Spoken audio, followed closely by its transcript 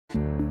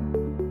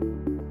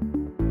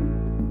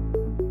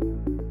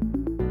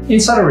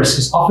Insider risk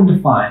is often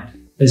defined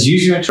as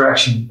user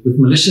interaction with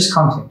malicious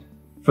content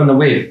from the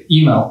web,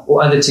 email,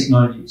 or other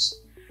technologies.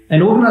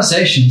 And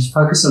organizations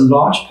focus a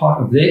large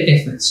part of their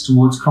efforts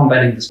towards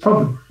combating this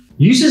problem.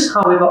 Users,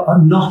 however, are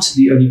not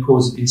the only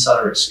cause of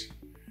insider risk.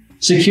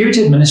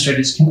 Security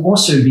administrators can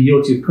also be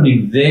guilty of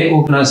putting their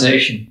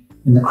organization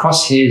in the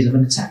crosshairs of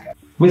an attacker.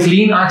 With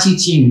lean IT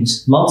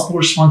teams, multiple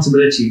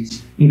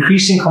responsibilities,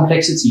 increasing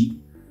complexity,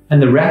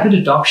 and the rapid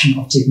adoption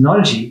of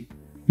technology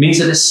means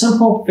that a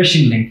simple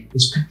phishing link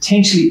is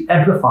potentially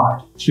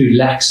amplified through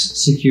lax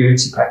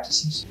security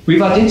practices.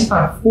 We've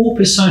identified 4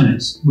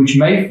 personas which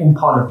may form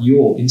part of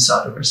your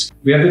insider risk.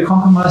 We have the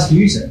compromised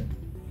user,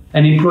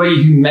 an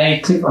employee who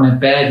may click on a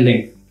bad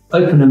link,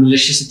 open a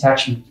malicious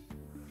attachment,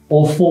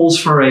 or falls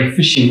for a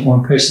phishing or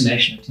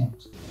impersonation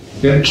attempt.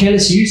 We have a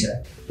careless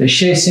user. They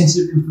share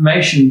sensitive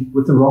information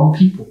with the wrong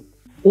people,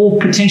 or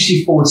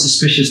potentially forward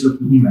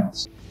suspicious-looking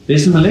emails.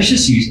 There's the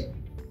malicious user.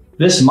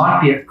 This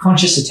might be a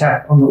conscious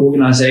attack on the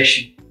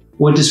organization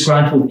or a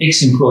disgruntled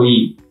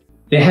ex-employee.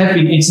 There have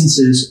been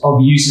instances of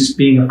users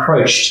being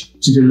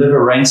approached to deliver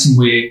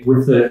ransomware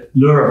with the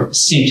lure of a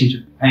percentage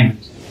of the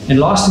payment. And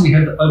lastly, we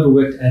have the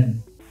overworked admin.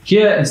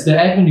 Here, it's the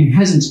admin who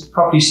hasn't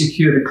properly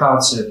secured a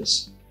cloud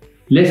service,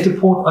 left a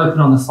port open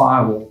on the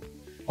firewall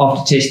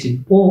after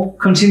testing, or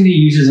continually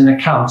uses an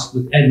account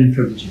with admin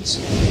privileges.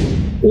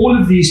 All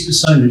of these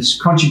personas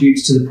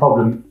contribute to the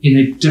problem in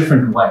a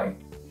different way,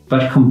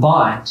 but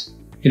combined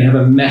can have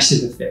a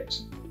massive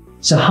effect.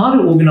 So how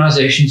do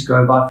organizations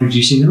go about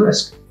reducing the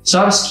risk?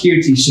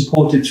 Cybersecurity is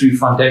supported through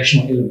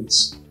foundational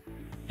elements.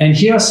 And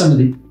here are some of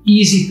the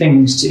easy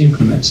things to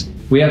implement.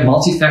 We have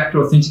multi-factor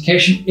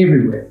authentication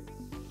everywhere.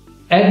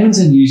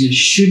 Admins and users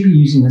should be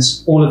using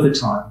this all of the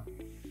time,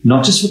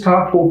 not just for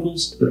cloud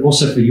portals, but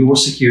also for your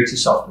security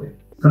software.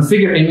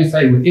 Configure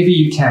MFA wherever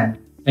you can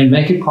and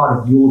make it part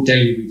of your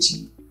daily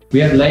routine. We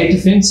have layered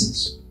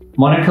defenses.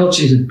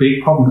 Monoculture is a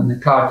big problem in the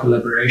cloud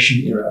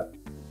collaboration era.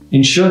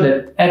 Ensure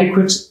that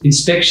adequate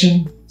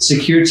inspection,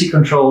 security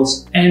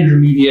controls, and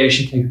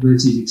remediation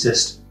capabilities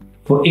exist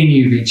for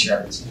any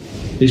eventuality.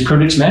 There's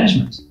privilege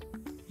management.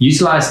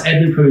 Utilize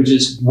admin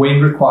privileges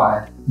when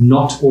required,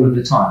 not all of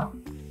the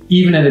time.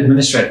 Even an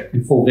administrator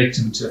can fall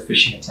victim to a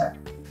phishing attack.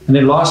 And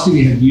then lastly,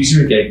 we have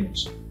user engagement.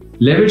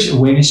 Leverage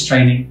awareness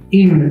training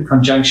in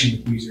conjunction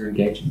with user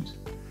engagement.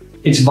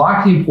 It's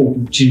vitally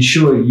important to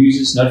ensure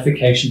users'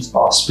 notifications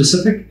are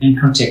specific and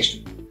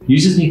contextual.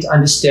 Users need to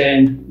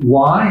understand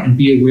why and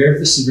be aware of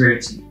the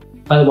severity.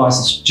 Otherwise,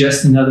 it's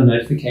just another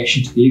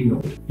notification to be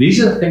ignored.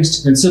 These are the things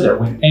to consider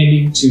when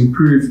aiming to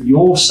improve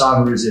your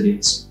cyber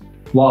resilience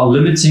while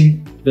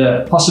limiting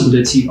the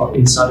possibility of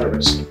insider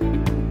risk.